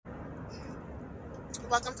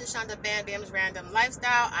Welcome to Shonda Bam Bam's Random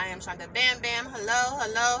Lifestyle. I am Shonda Bam Bam. Hello,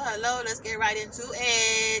 hello, hello. Let's get right into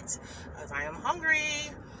it. Because I am hungry.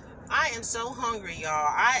 I am so hungry, y'all.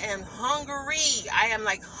 I am hungry. I am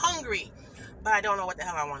like hungry. But I don't know what the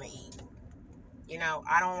hell I want to eat.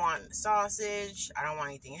 I don't want sausage. I don't want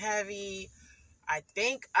anything heavy. I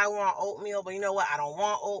think I want oatmeal, but you know what? I don't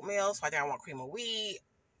want oatmeal, so I think I want cream of wheat.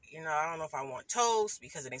 I don't know if I want toast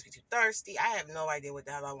because it makes me too thirsty. I have no idea what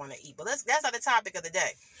the hell I want to eat. But that's not the topic of the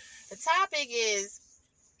day. The topic is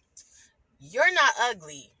you're not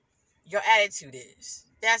ugly. Your attitude is.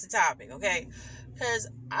 That's the topic, okay? Because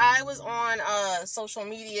I was on social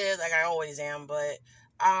media like I always am, but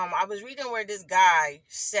I was reading where this guy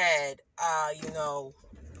said,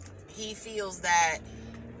 he feels that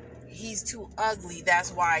he's too ugly.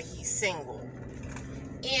 That's why he's single.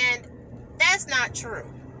 And that's not true.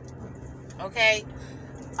 Okay?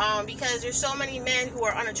 Because there's so many men who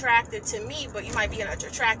are unattractive to me, but you might be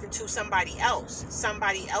attracted to somebody else.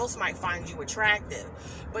 Somebody else might find you attractive.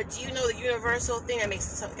 But do you know the universal thing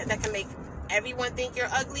that can make everyone think you're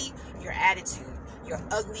ugly? Your attitude. Your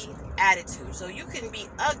ugly attitude. So you can be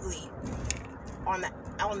ugly on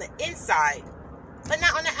the inside, but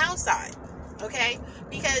not on the outside. Okay?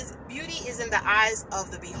 Because beauty is in the eyes of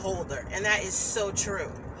the beholder, and that is so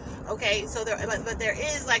true. Okay, so there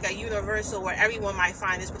is like a universal where everyone might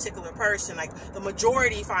find this particular person, like the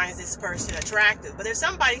majority finds this person attractive, but there's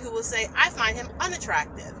somebody who will say, I find him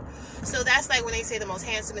unattractive. So that's like when they say the most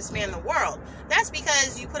handsomest man in the world. That's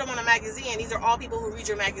because you put them on a magazine. These are all people who read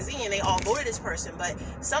your magazine, and they all go to this person. But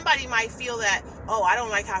somebody might feel that, oh, I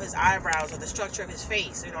don't like how his eyebrows or the structure of his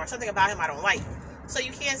face, or something about him I don't like. So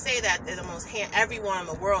you can't say that they're the most everyone in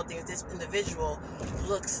the world thinks this individual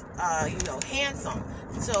looks, handsome.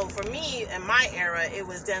 So for me, in my era, it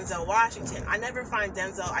was Denzel Washington. I never found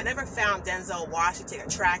Denzel Washington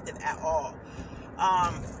attractive at all.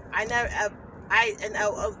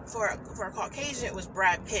 For a Caucasian, it was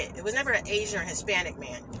Brad Pitt. It was never an Asian or Hispanic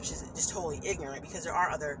man, which is just totally ignorant because there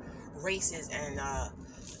are other races and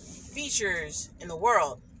features in the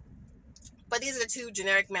world. But these are the two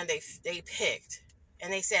generic men they picked.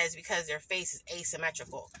 And they said it's because their face is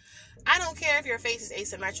asymmetrical. I don't care if your face is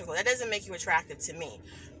asymmetrical. That doesn't make you attractive to me.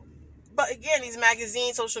 But again, these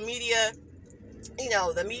magazines, social media,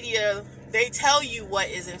 the media, they tell you what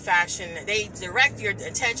is in fashion. They direct your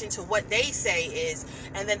attention to what they say is,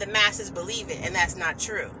 and then the masses believe it, and that's not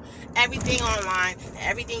true. Everything online,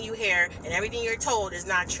 everything you hear, and everything you're told is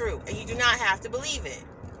not true, and you do not have to believe it.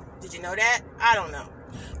 Did you know that? I don't know.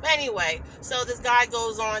 But anyway, so this guy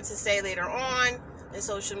goes on to say later on in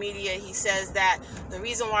social media, he says that the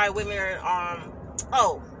reason why women are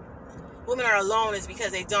alone is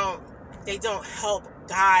because they don't help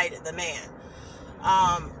guide the man.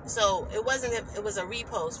 So it was a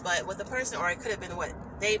repost, but what the person, or it could have been what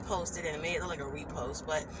they posted and it made it look like a repost,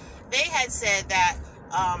 but they had said that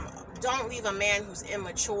don't leave a man who's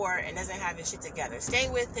immature and doesn't have his shit together. Stay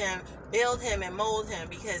with him, build him, and mold him,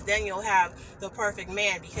 because then you'll have the perfect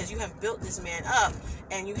man, because you have built this man up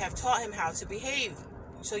and you have taught him how to behave.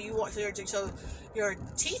 So you're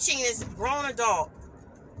teaching this grown adult,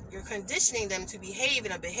 you're conditioning them to behave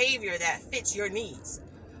in a behavior that fits your needs.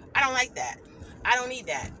 I don't like that. I don't need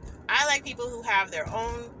that. I like people who have their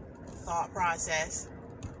own thought process.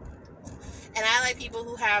 And I like people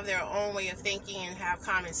who have their own way of thinking and have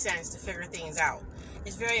common sense to figure things out.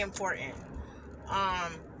 It's very important.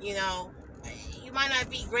 You might not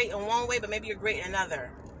be great in one way, but maybe you're great in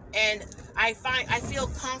another. And I feel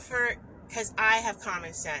comfort because I have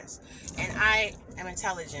common sense and I am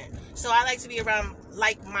intelligent. So I like to be around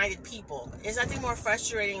like-minded people. There's nothing more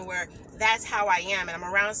frustrating where that's how I am and I'm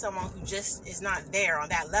around someone who just is not there on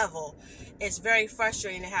that level. It's very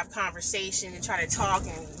frustrating to have conversation and try to talk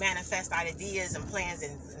and manifest ideas and plans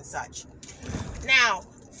and such. Now,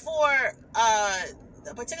 for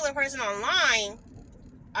a particular person online,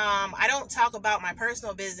 I don't talk about my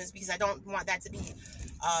personal business because I don't want that to be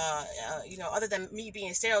other than me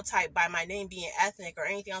being stereotyped by my name being ethnic or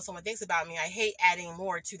anything else someone thinks about me. I hate adding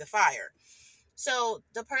more to the fire. So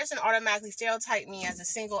the person automatically stereotyped me as a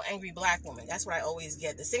single, angry black woman. That's what I always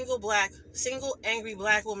get. The single, angry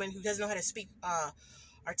black woman who doesn't know how to speak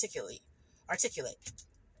articulate.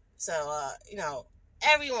 So,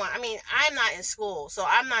 everyone, I'm not in school, so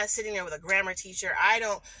I'm not sitting there with a grammar teacher. I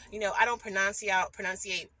don't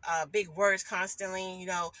pronunciate big words constantly.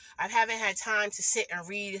 I haven't had time to sit and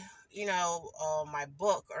read, my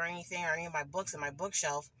book or anything, or any of my books in my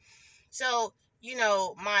bookshelf. So,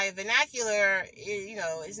 my vernacular,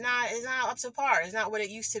 is not up to par. It's not what it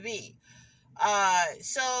used to be.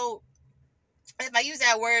 So if I use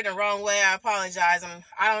that word the wrong way, I apologize.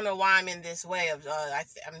 I don't know why I'm in this way of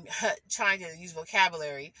I'm trying to use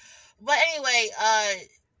vocabulary, but anyway,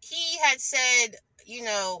 he had said, you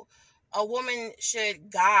know, a woman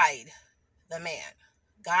should guide the man,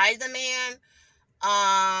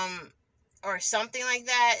 or something like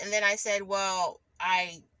that. And then I said, well,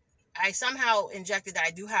 I somehow injected that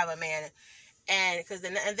I do have a man, and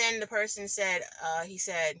then the person said, he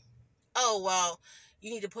said, oh well, you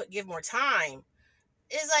need to give more time.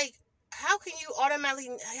 It's like, how can you automatically,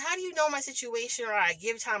 how do you know my situation, or I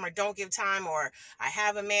give time or don't give time, or I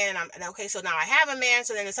have a man and okay, so now I have a man,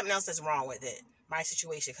 so then there's something else that's wrong with it, my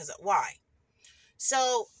situation, because why?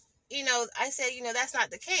 So, you know, I said, you know, that's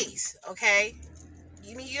not the case, okay?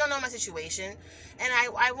 You mean you don't know my situation? And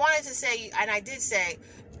I wanted to say, and I did say,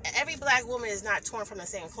 every black woman is not torn from the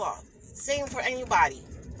same cloth. Same for anybody.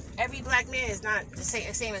 Every black man is not the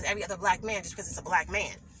same as every other black man just because it's a black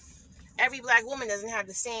man. Every black woman doesn't have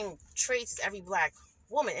the same traits as every black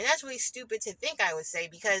woman. And that's really stupid to think, I would say,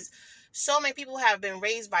 because so many people have been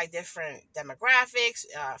raised by different demographics,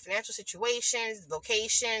 financial situations,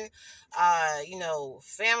 location, you know,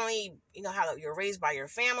 family, you know, how you're raised by your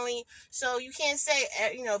family. So you can't say,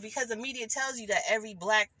 you know, because the media tells you that every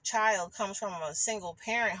black child comes from a single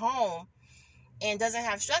parent home and doesn't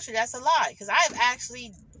have structure. That's a lie. Because I've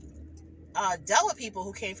actually dealt with people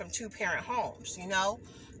who came from 2-parent homes, you know.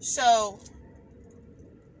 So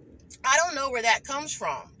I don't know where that comes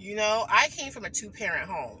from. You know, I came from a 2-parent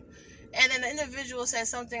home. And then the individual said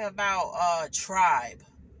something about tribe.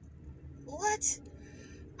 What?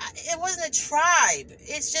 It wasn't a tribe.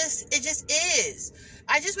 It just is.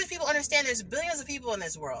 I just wish people understand there's billions of people in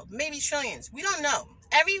this world. Maybe trillions. We don't know.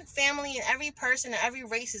 Every family and every person and every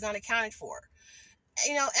race is not accounted for.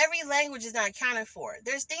 You know, every language is not accounted for.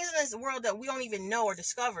 There's things in this world that we don't even know or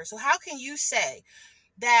discover. So how can you say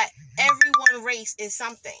that every one race is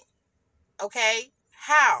something? Okay?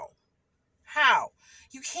 How?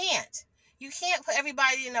 You can't. You can't put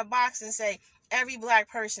everybody in a box and say every black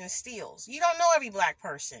person steals. You don't know every black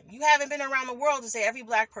person. You haven't been around the world to say every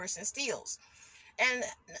black person steals. And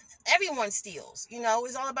everyone steals. You know,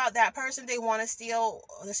 it's all about that person. They want to steal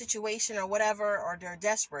the situation or whatever, or they're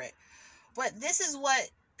desperate. But this is what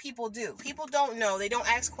people do. People don't know. They don't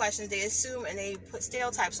ask questions. They assume, and they put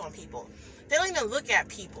stereotypes on people. They don't even look at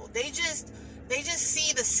people. They just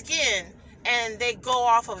see the skin and they go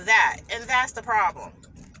off of that. And that's the problem.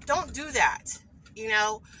 Don't do that. You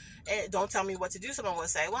know, and don't tell me what to do. Someone will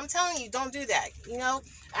say, well, I'm telling you, don't do that. You know,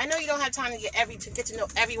 I know you don't have time to get to know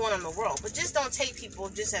everyone in the world, but just don't take people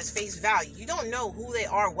just as face value. You don't know who they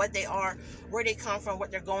are, what they are, where they come from, what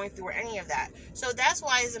they're going through, or any of that. So that's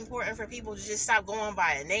why it's important for people to just stop going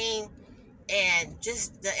by a name and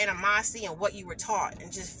just the animosity and what you were taught,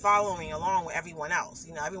 and just following along with everyone else.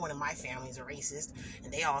 You know, everyone in my family is a racist,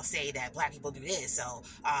 and they all say that black people do this. So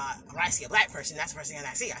when I see a black person, that's the first thing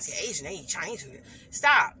I see. I see an Asian, they eat Chinese food.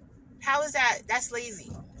 Stop. How is that? That's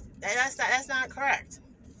lazy. That's not correct.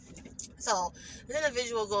 So this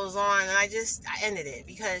individual goes on, and I ended it,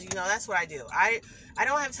 because, you know, that's what I do. I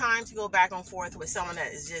don't have time to go back and forth with someone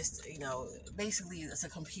that is just, you know, basically it's a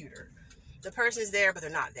computer. The person's there, but they're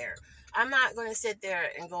not there. I'm not going to sit there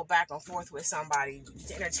and go back and forth with somebody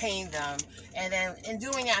to entertain them. And then in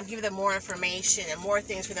doing that, I'm giving them more information and more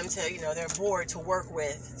things for them to, you know, they're bored to work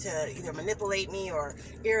with, to either manipulate me or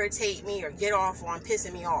irritate me or get off on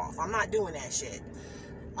pissing me off. I'm not doing that shit.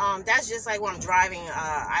 That's just like when I'm driving.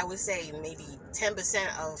 I would say maybe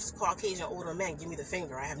 10% of Caucasian older men give me the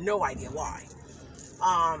finger. I have no idea why.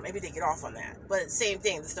 Maybe they get off on that. But same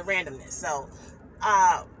thing. It's the randomness. So,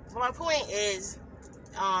 my point is,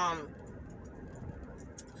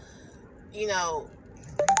 you know,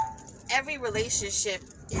 every relationship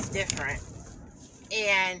is different.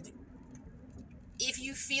 And if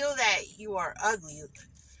you feel that you are ugly,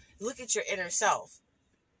 look at your inner self.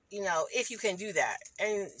 You know, if you can do that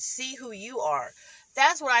and see who you are.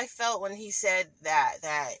 That's what I felt when he said that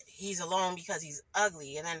he's alone because he's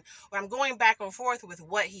ugly. And then when I'm going back and forth with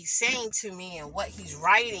what he's saying to me and what he's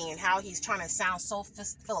writing and how he's trying to sound so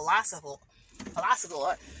philosophical,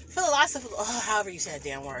 however you say that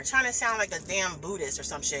damn word, trying to sound like a damn Buddhist or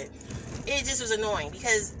some shit. It just was annoying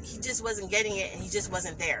because he just wasn't getting it and he just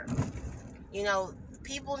wasn't there. You know,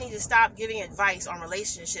 people need to stop giving advice on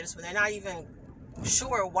relationships when they're not even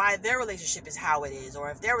sure why their relationship is how it is, or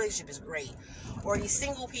if their relationship is great. Or these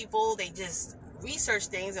single people, they just research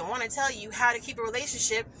things and want to tell you how to keep a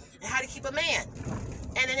relationship and how to keep a man.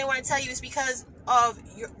 And then they want to tell you it's because of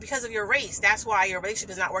your race. That's why your relationship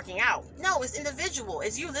is not working out. No, it's individual.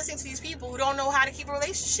 It's you listening to these people who don't know how to keep a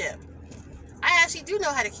relationship. I actually do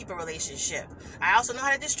know how to keep a relationship. I also know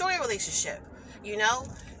how to destroy a relationship. you know?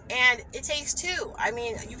 And it takes two. I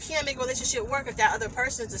mean, you can't make a relationship work if that other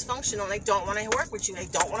person is dysfunctional and they don't want to work with you. They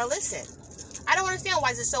don't want to listen. I don't understand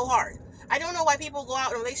why this is so hard. I don't know why people go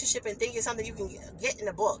out in a relationship and think it's something you can get in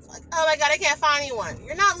a book. Like, oh my God, I can't find anyone.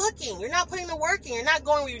 You're not looking. You're not putting the work in. You're not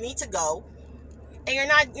going where you need to go. And you're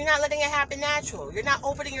not letting it happen natural. You're not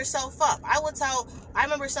opening yourself up. I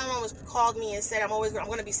remember someone called me and said, I'm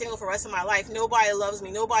going to be single for the rest of my life. Nobody loves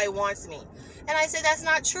me. Nobody wants me. And I said, that's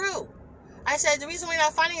not true. I said, the reason why you're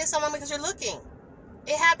not finding someone because you're looking.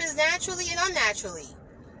 It happens naturally and unnaturally.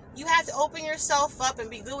 You have to open yourself up and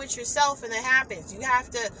be good with yourself, and it happens. You have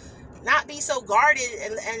to not be so guarded,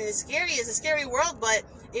 and it's scary. It's a scary world, but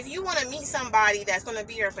if you want to meet somebody that's going to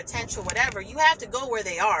be your potential whatever, you have to go where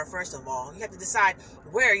they are, first of all. You have to decide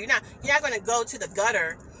where. You're not going to go to the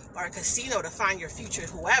gutter or a casino to find your future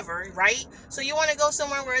whoever, right? So you want to go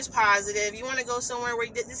somewhere where it's positive. You want to go somewhere where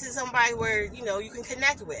this is somebody where, you can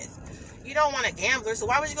connect with. You don't want a gambler, so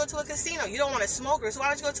why would you go to a casino? You don't want a smoker, so why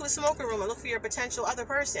would you go to a smoker room and look for your potential other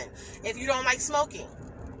person if you don't like smoking?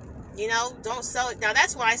 Don't sell it. Now,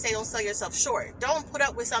 that's why I say don't sell yourself short. Don't put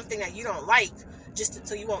up with something that you don't like just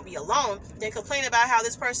until you won't be alone, then complain about how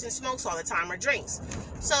this person smokes all the time or drinks.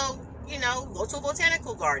 So, go to a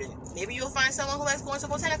botanical garden. Maybe you'll find someone who likes going to a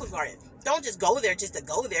botanical garden. Don't just go there just to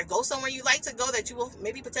go there. Go somewhere you like to go that you will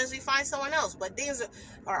maybe potentially find someone else. But things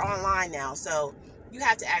are online now, so you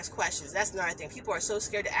have to ask questions. That's another thing. People are so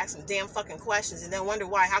scared to ask some damn fucking questions and then wonder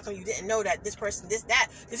why. How come you didn't know that this person, this, that?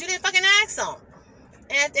 Because you didn't fucking ask them.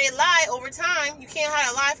 And if they lie over time, you can't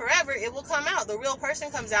hide a lie forever. It will come out. The real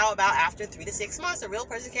person comes out about after 3 to 6 months. The real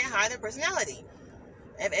person can't hide their personality.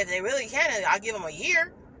 If they really can, I'll give them a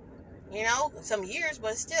year. Some years,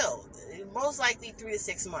 but still, most likely 3 to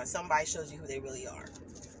 6 months, somebody shows you who they really are.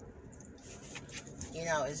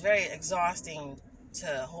 It's very exhausting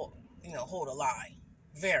to hold a lie.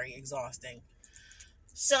 Very exhausting.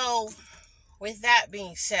 So, with that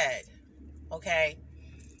being said, okay,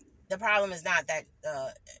 the problem is not that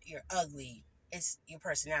you're ugly, it's your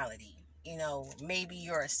personality. Maybe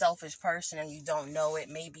you're a selfish person and you don't know it.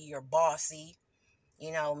 Maybe you're bossy.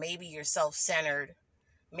 Maybe you're self-centered.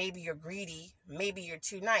 Maybe you're greedy. Maybe you're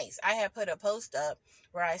too nice. I had put a post up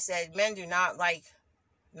where I said men do not like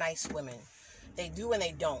nice women. They do and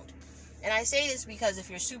they don't. And I say this because if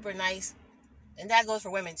you're super nice, and that goes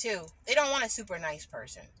for women too, they don't want a super nice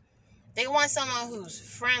person. They want someone who's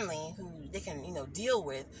friendly, who they can, deal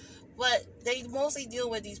with. But they mostly deal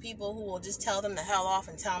with these people who will just tell them the hell off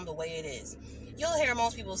and tell them the way it is. You'll hear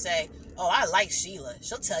most people say, oh, I like Sheila.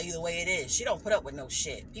 She'll tell you the way it is. She don't put up with no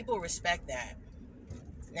shit. People respect that.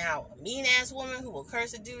 Now, a mean-ass woman who will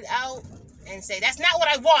curse a dude out and say, that's not what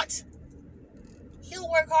I want. He'll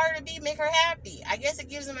work harder to make her happy. I guess it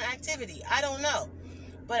gives him an activity. I don't know.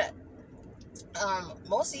 But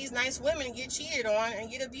most of these nice women get cheated on and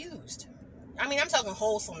get abused. I mean, I'm talking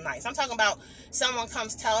wholesome nice. I'm talking about someone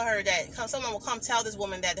will come tell this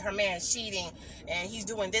woman that her man is cheating and he's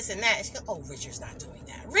doing this and that. And she goes, oh, Richard's not doing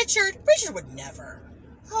that. Richard would never.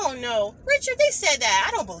 Oh, no. Richard, they said that.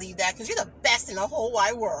 I don't believe that because you're the best in the whole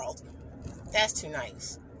wide world. That's too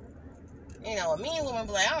nice. A mean woman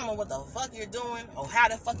be like, I don't know what the fuck you're doing or how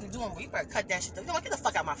the fuck you're doing, but you better cut that shit. Get the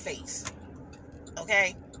fuck out of my face.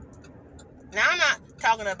 Okay? Now, I'm not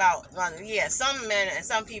talking about, some men and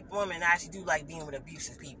some women actually do like being with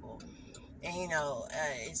abusive people. And,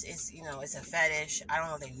 it's a fetish. I don't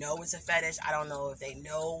know if they know it's a fetish. I don't know if they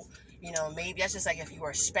know, maybe that's just like if you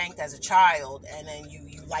were spanked as a child and then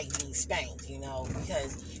you like being spanked,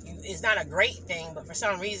 because it's not a great thing, but for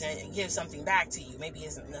some reason it gives something back to you. Maybe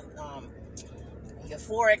it's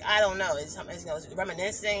euphoric. I don't know. It's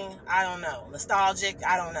reminiscing. I don't know. Nostalgic.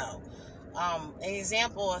 I don't know. An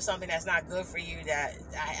example of something that's not good for you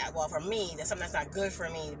for me, that's something that's not good for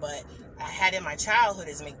me, but I had in my childhood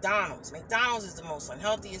is McDonald's. McDonald's is the most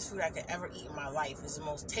unhealthiest food I could ever eat in my life. It's the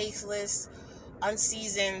most tasteless,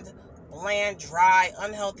 unseasoned, bland, dry,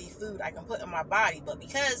 unhealthy food I can put in my body. But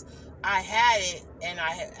because I had it and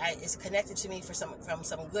it's connected to me from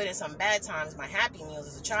some good and some bad times, my Happy Meals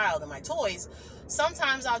as a child and my toys,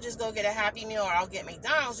 sometimes I'll just go get a Happy Meal or I'll get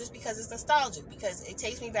McDonald's just because it's nostalgic, because it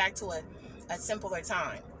takes me back to a simpler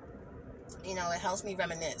time. It helps me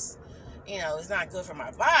reminisce. It's not good for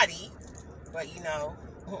my body, but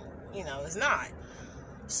it's not.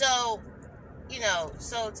 So,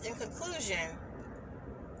 so in conclusion,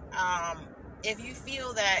 if you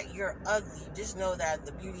feel that you're ugly, just know that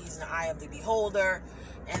the beauty is in the eye of the beholder,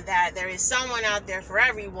 and that there is someone out there for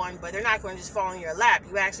everyone, but they're not going to just fall in your lap.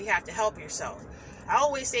 You actually have to help yourself. I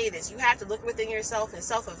always say this, you have to look within yourself and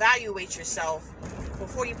self-evaluate yourself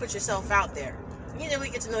before you put yourself out there. You need to really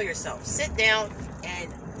get to know yourself. Sit down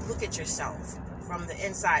and look at yourself. from the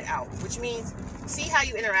inside out, which means see how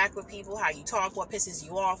you interact with people, how you talk, what pisses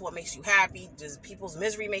you off, what makes you happy. Does people's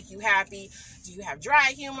misery make you happy? Do you have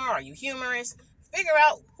dry humor? Are you humorous? Figure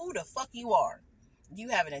out who the fuck you are. Do you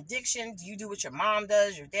have an addiction? Do you do what your mom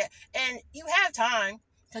does, your dad? And you have time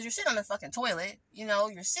because you're sitting on the fucking toilet. You know,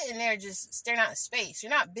 you're sitting there just staring out in space. You're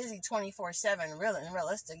not busy 24/7, real and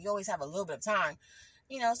realistic. You always have a little bit of time.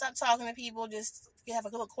 You know, stop talking to people. Just have a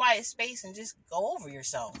little quiet space and just go over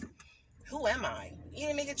yourself. Who am I? You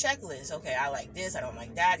need to make a checklist. Okay, I like this. I don't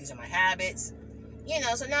like that. These are my habits. You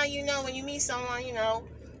know, so now you know when you meet someone, you know,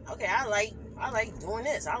 okay, I like doing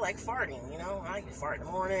this. I like farting. You know, I like to fart in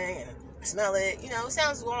the morning and I smell it. You know, it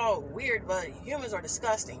sounds all weird, but humans are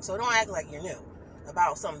disgusting. So don't act like you're new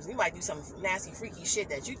about something. You might do some nasty, freaky shit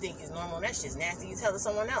that you think is normal, and that's just nasty you tell to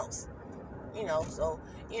someone else. You know, so,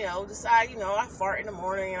 you know, decide, you know, I fart in the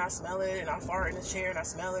morning and I smell it, and I fart in the chair and I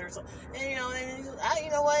smell it, or something. And, you know, you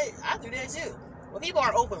know what? I do that too. Well, people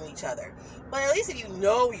aren't open with each other. But at least if you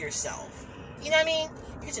know yourself, you know what I mean?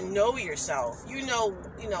 You get to know yourself. You know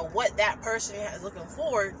what that person has to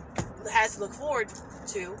look forward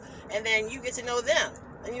to, and then you get to know them.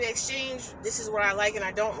 And you exchange, this is what I like and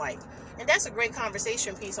I don't like. And that's a great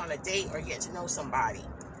conversation piece on a date or getting to know somebody.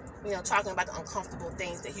 You know, talking about the uncomfortable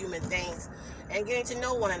things, the human things, and getting to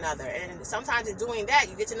know one another. And sometimes in doing that,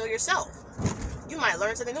 you get to know yourself. You might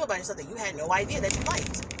learn something new about yourself that you had no idea that you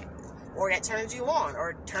liked, or that turns you on,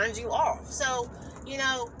 or turns you off. So, you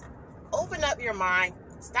know, open up your mind,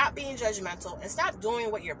 stop being judgmental, and stop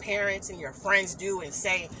doing what your parents and your friends do and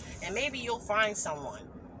say, and maybe you'll find someone,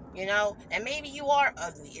 you know, and maybe you are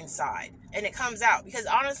ugly inside, and it comes out. Because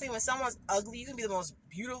honestly, when someone's ugly, you can be the most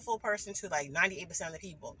beautiful person to like 98% of the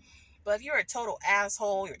people. But if you're a total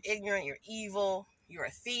asshole, you're ignorant, you're evil, you're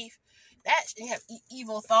a thief, you have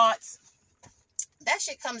evil thoughts, that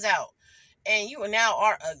shit comes out, and you now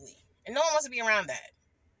are ugly, and no one wants to be around that.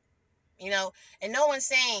 You know, and no one's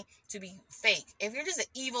saying to be fake. If you're just an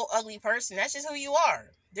evil, ugly person, that's just who you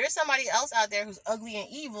are. There's somebody else out there who's ugly and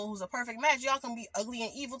evil, who's a perfect match. Y'all can be ugly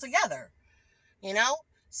and evil together. You know?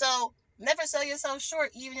 So, never sell yourself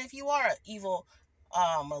short, even if you are an evil,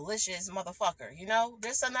 malicious motherfucker. You know?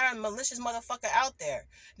 There's another malicious motherfucker out there.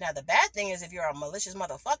 Now, the bad thing is if you're a malicious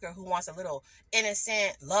motherfucker who wants a little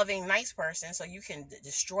innocent, loving, nice person so you can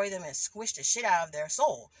destroy them and squish the shit out of their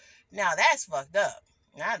soul. Now, that's fucked up.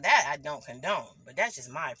 Now that I don't condone, but that's just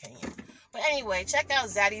my opinion. But anyway, check out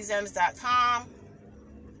zaddyzems.com.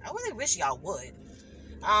 I really wish y'all would.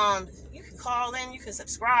 You can call in, you can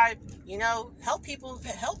subscribe, you know, help people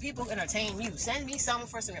entertain you. Send me something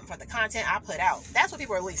for the content I put out. That's what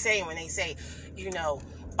people are really saying when they say, you know,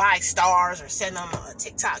 buy stars or send them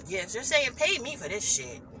TikTok gifts. They're saying, pay me for this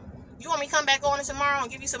shit. You want me to come back on it tomorrow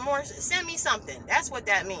and give you some more? Send me something. That's what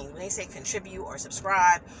that means when they say contribute or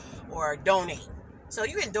subscribe or donate. So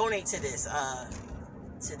you can donate to this.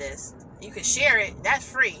 You can share it. That's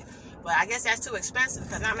free. But I guess that's too expensive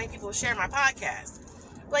because not many people share my podcast.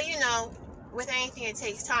 But, you know, with anything, it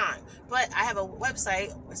takes time. But I have a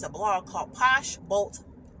website. It's a blog called Poshbolt.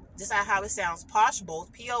 Just like how it sounds.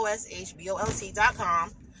 Poshbolt.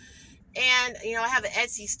 POSHBOLT.com. And, you know, I have an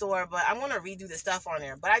Etsy store, but I'm going to redo the stuff on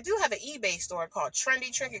there. But I do have an eBay store called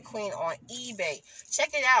Trendy Trinket Queen on eBay.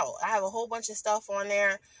 Check it out. I have a whole bunch of stuff on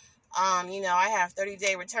there. You know, I have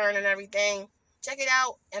 30-day return and everything. Check it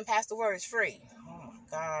out and pass the word. It's free. Oh my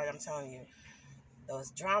God, I'm telling you.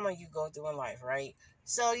 Those drama you go through in life, right?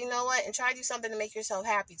 So, you know what? And try to do something to make yourself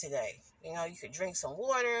happy today. You know, you could drink some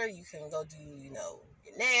water. You can go do, you know,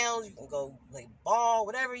 your nails. You can go play ball.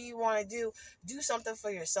 Whatever you want to do. Do something for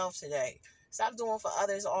yourself today. Stop doing for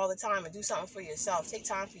others all the time and do something for yourself. Take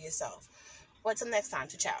time for yourself. But till next time,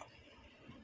 ciao.